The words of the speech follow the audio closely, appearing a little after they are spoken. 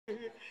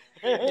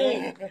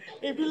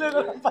Bila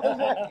kau nampak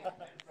ni?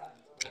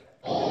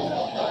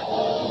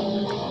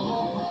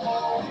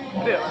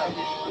 Ada orang.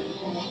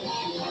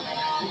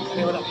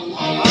 Ada orang.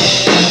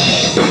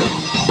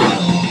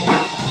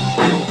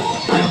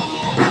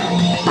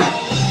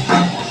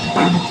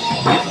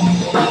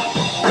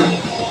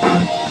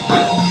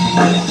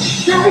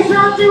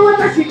なんで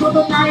私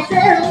事ないぜ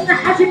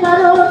始ま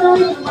ろう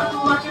といつ幕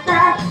を開け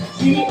た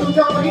シート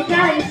を理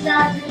解し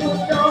た自分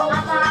と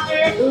甘え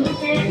受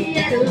け入れ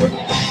る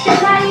世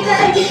界で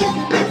一つの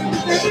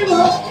先を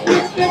見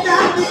つけた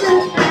く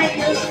ない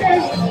よって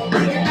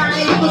言えな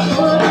いこ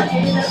とだけ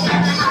だか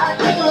ら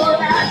後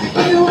だって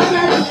分か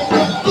るでしょ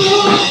生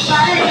ま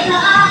れた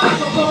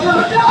心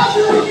の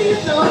隅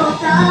と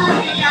誰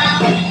が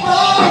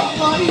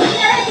思い出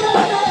すこ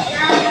と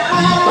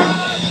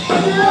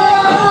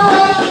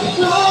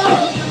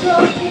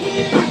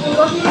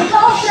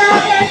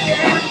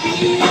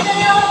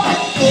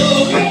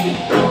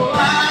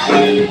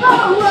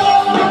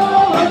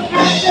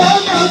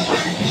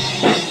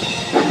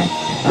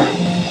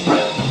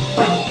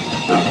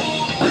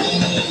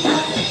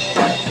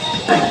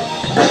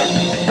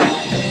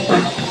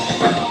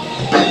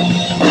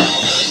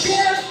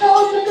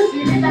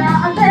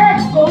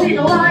恋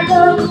の愛を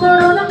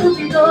心の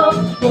口と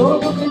報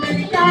告で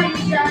理解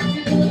した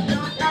自分の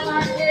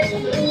甘え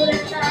触れ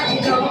たい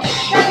のだ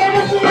け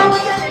ど幸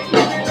せで夢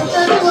の数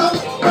を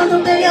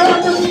求めよ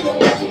うと自分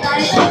がしたい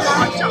のか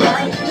愛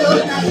を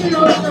なく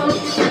ろうと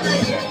してな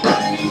い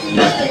生ま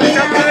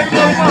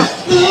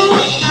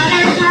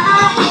れた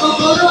心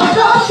の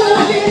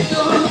首と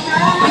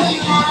何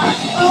が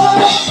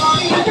思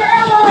い出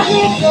を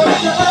一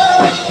つ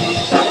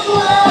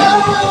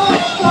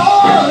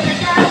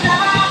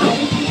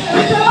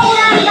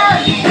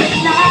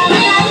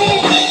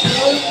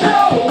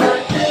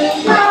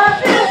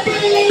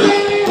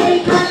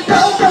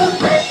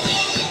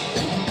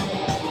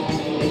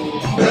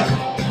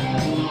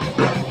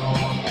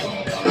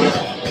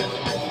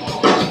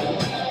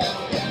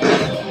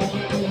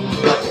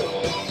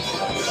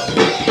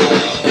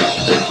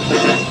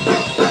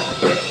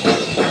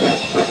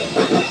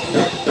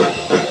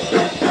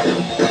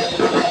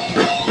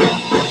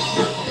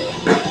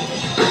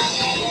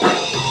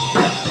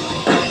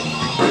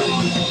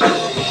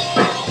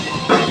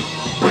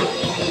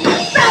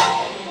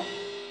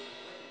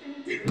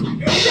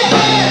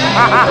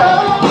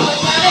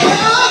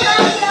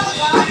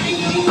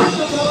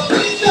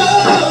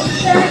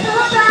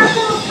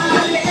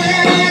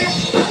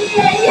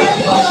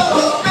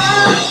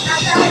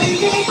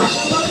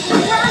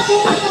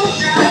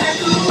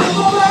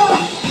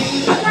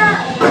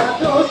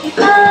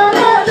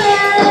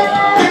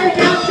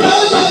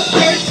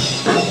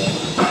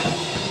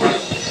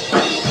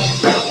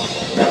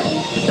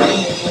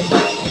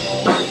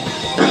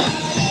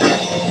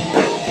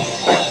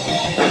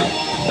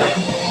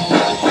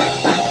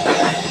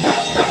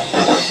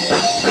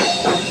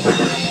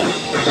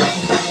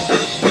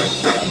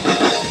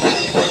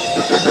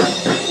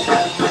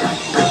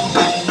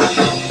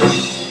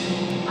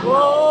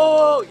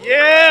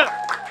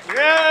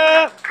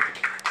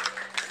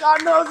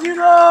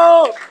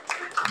SANOZIRO!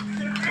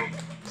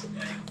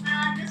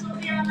 This will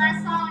be our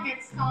last song.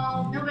 It's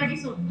called Nobody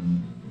Soon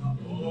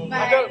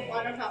by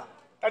Waterfall.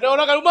 Ada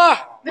orang kat rumah.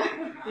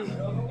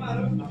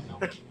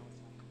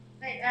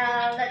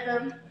 Let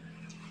them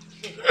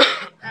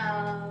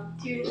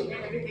tune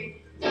and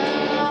everything.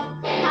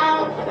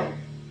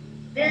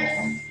 This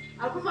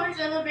our performance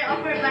is a little bit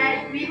awkward,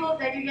 but we hope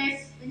that you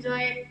guys enjoy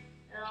it.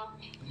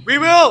 We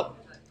will.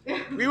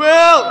 We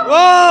will.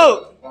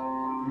 Whoa.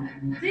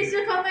 Please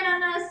do comment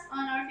on us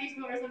on our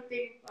Facebook or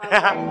something.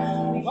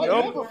 What, you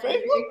have a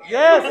Facebook?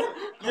 Yes.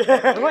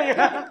 Yeah. What you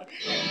have?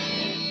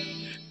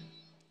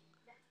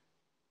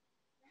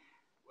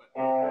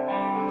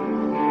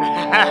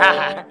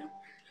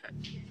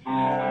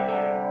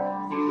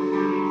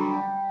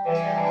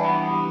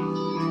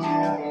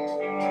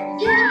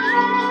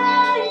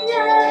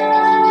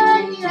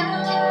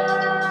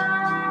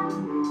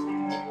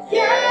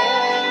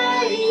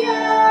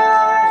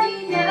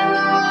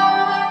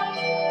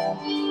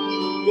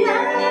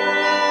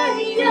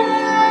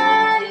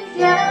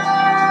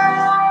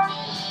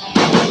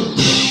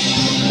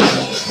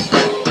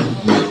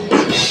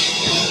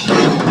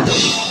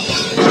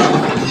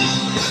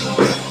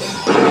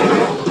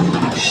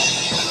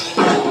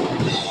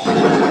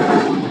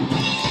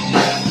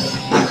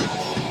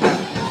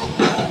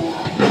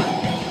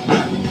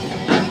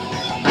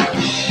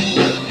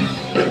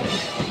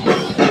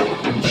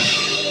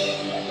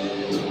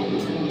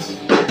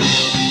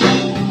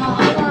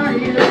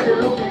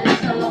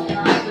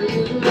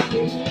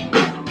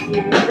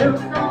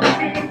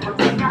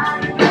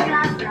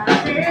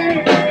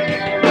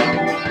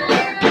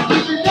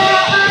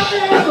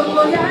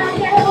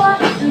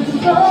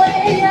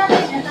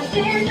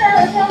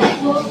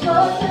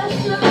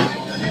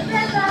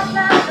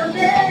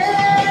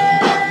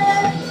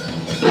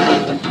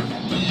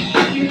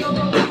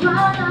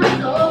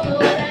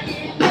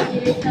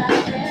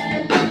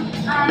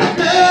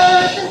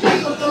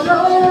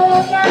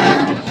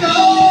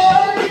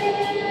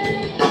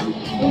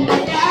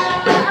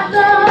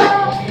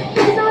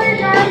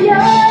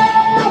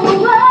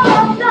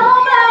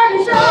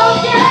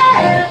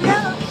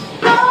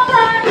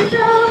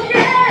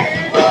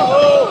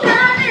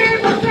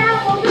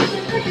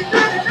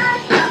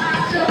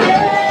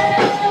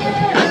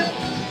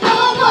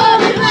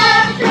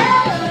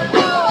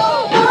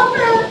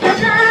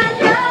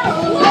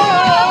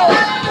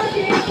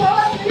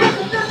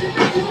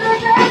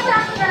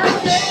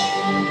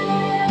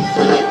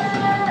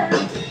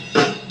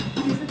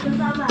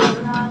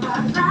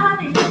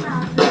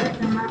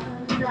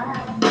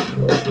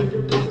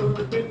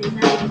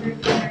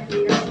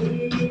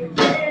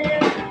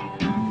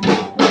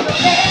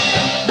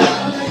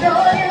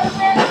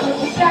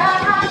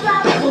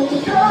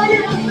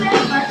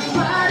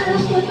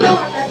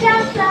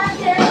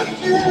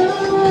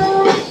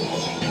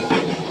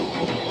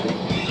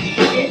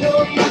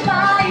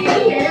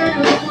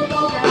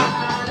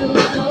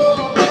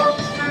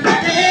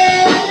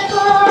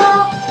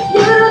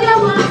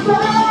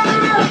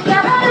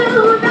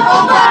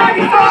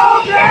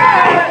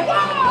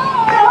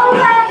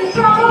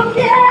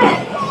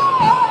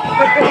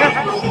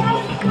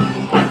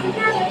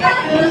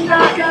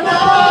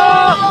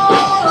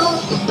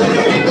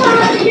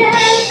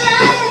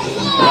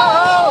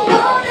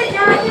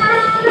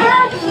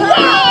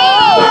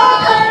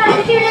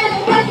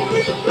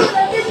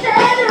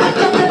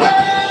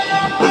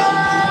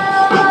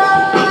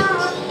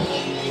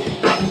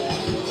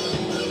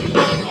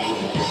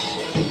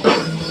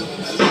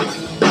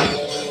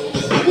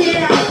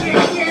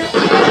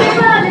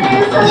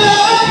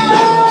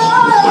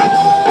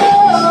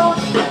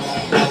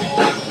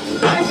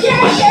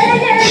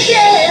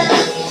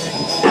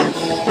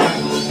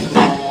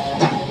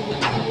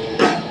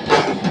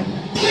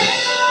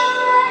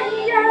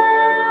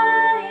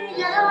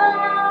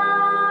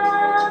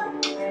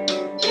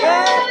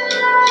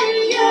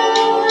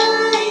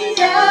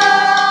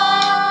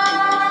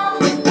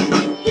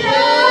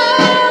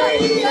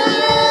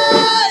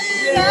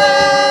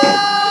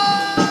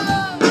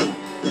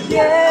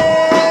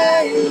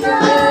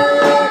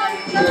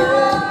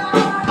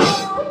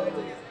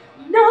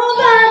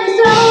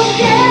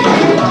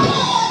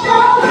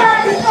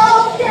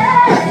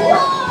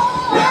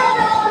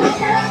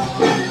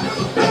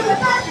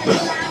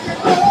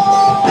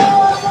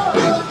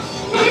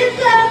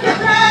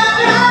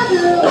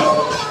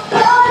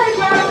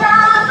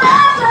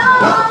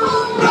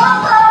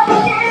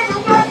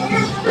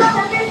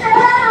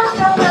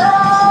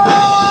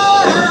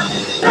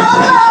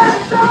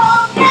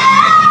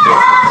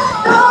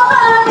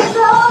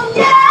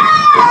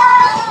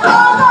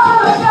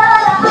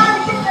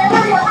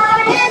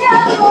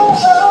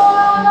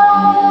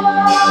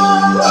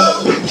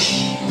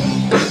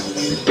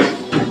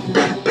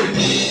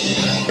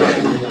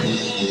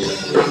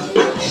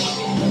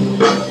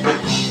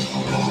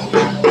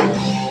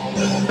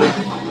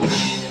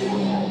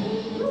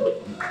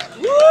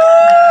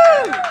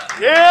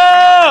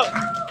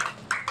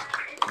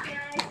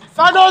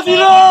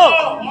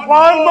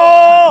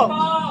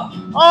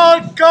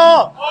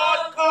 Encore!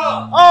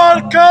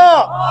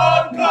 Encore!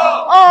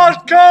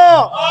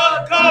 Encore!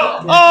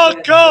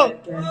 Encore!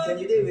 Can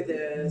you do with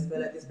the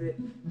spell at the spirit?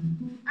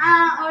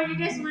 Or you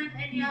guys want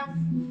any of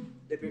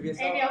The previous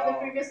song? any of the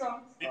previous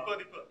songs? Deeper.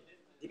 The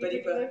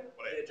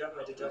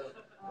drummer. The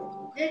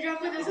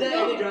drummer Is doesn't there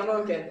any know. drummer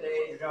who can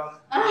play drum?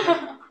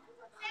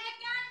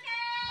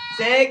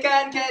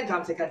 Second can.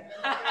 Come, second.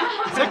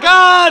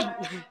 Second!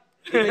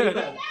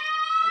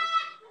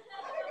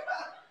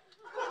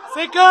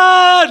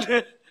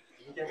 Second!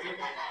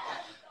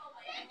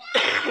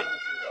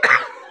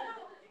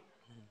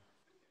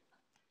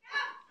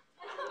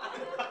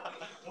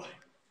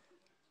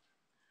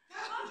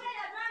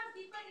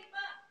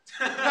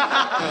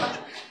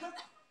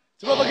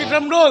 Coba bagi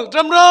drum roll.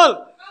 Drum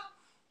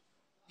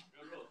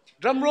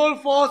roll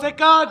for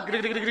second.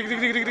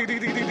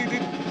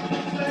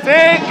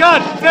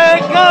 Second.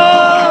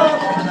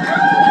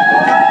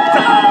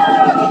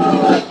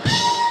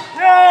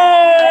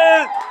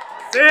 Yes!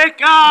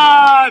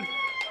 Second.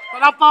 Tak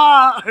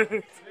dapat.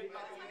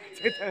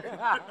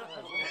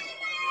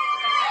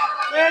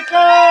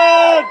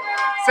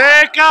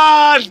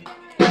 Second.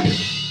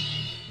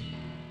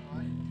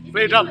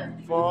 Play drum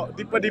for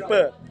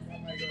deeper.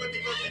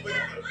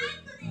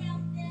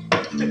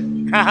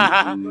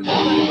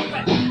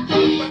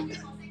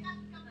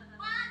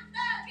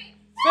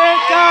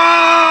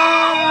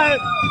 Second.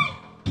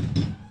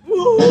 Woo!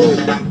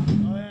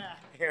 Oh yeah.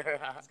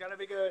 It's gonna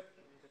be good.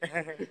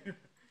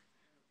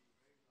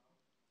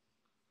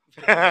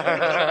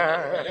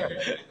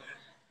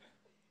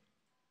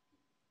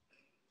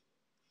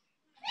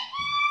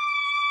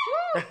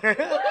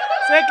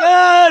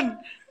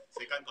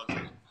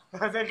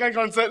 Second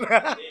concert.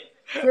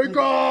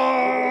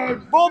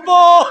 Second.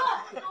 Bobo.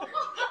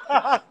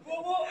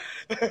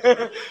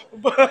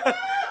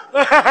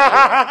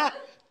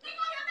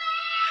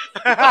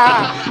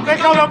 Take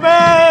out your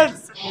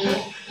pants.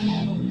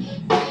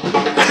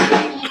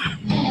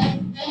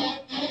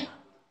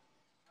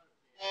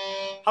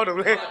 How to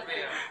play?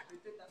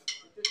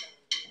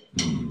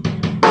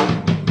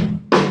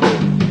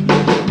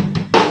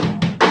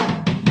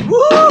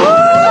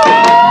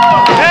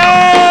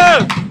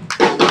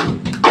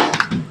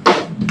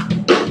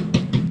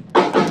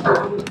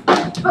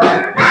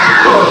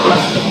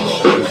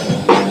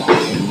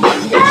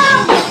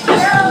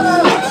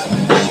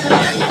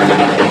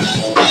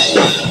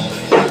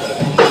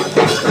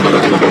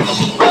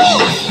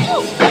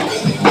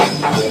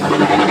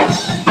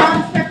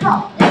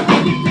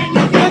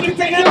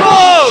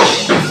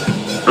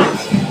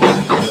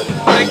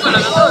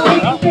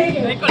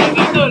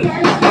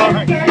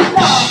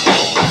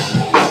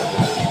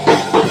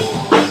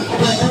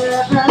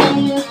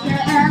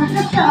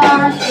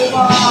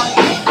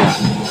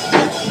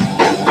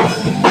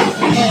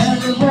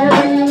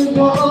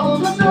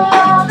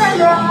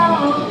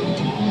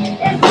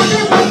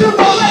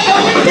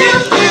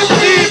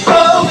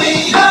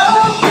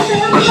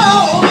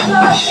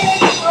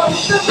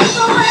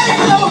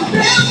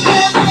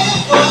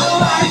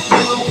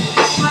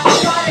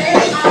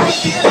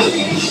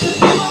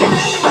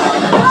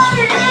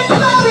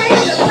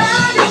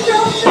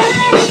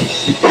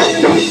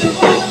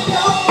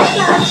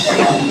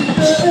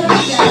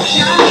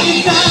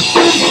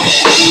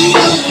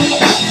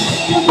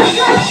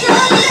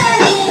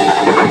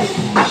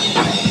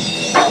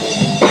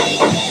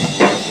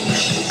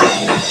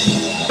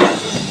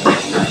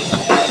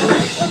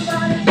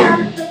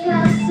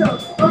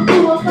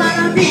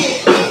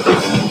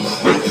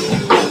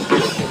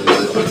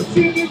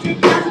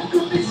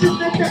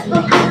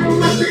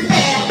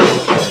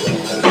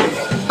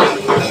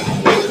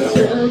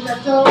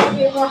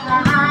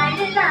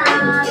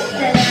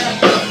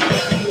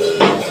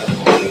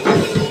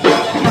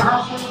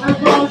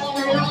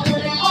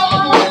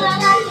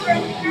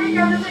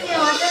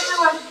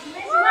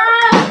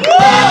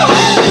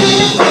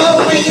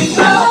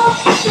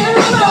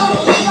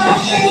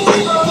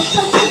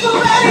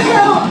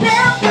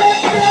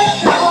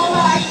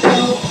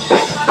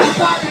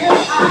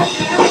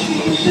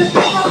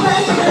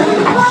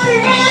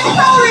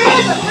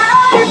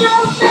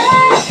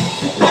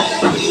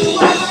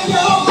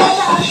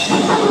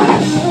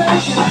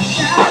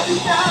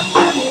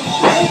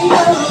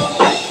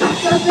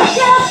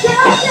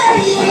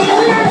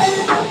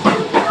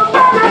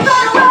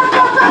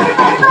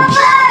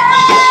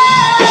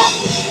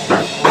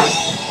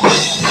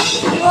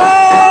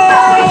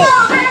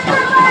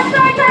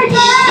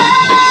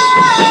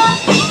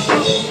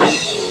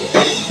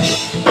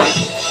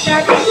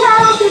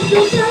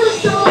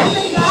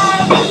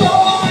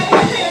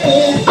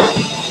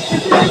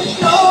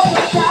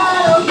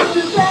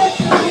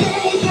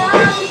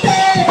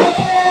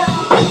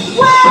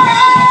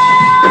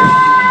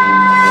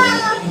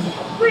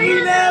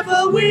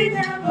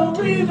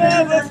 We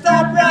never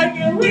stop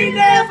rocking. We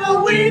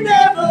never. We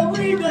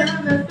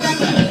never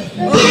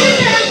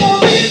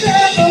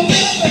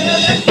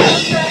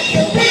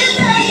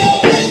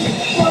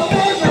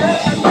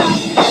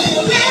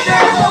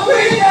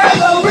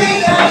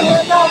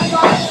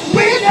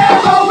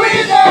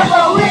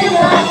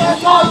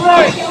stop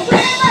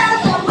rocking.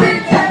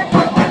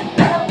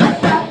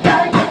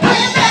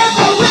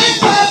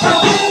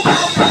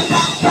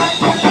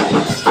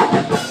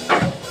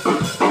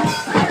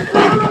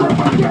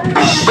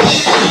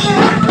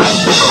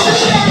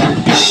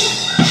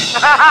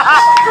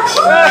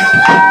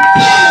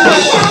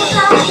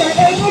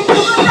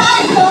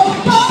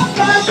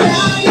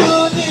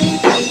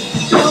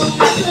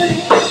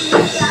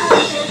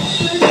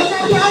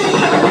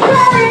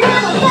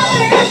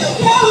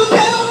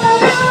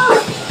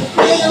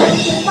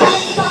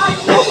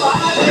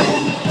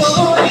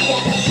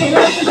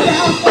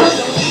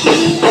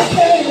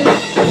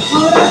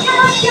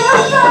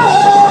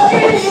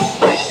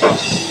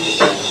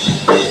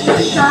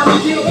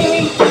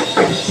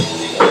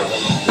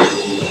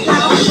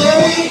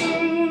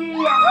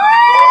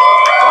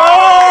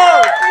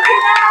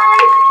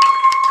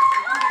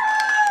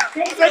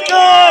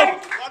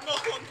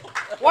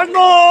 One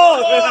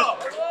more!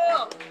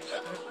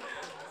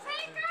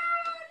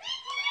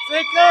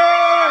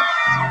 Second!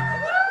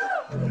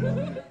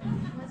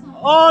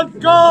 On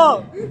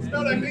go!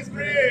 Smell like this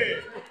free.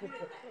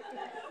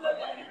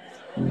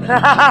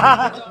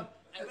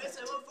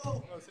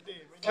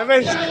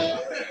 Evans!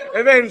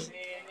 Evans!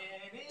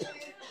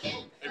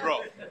 Hey bro,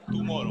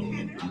 two more.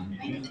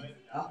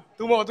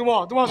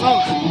 Two more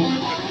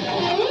songs!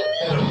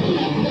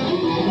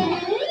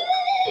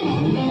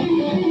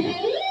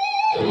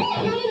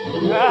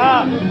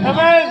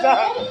 Evans!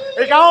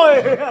 Ikaw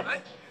eh!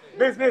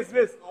 Miss!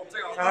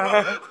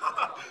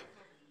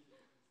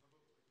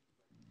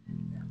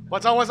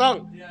 What song?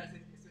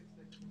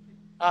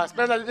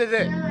 Spell that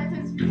it.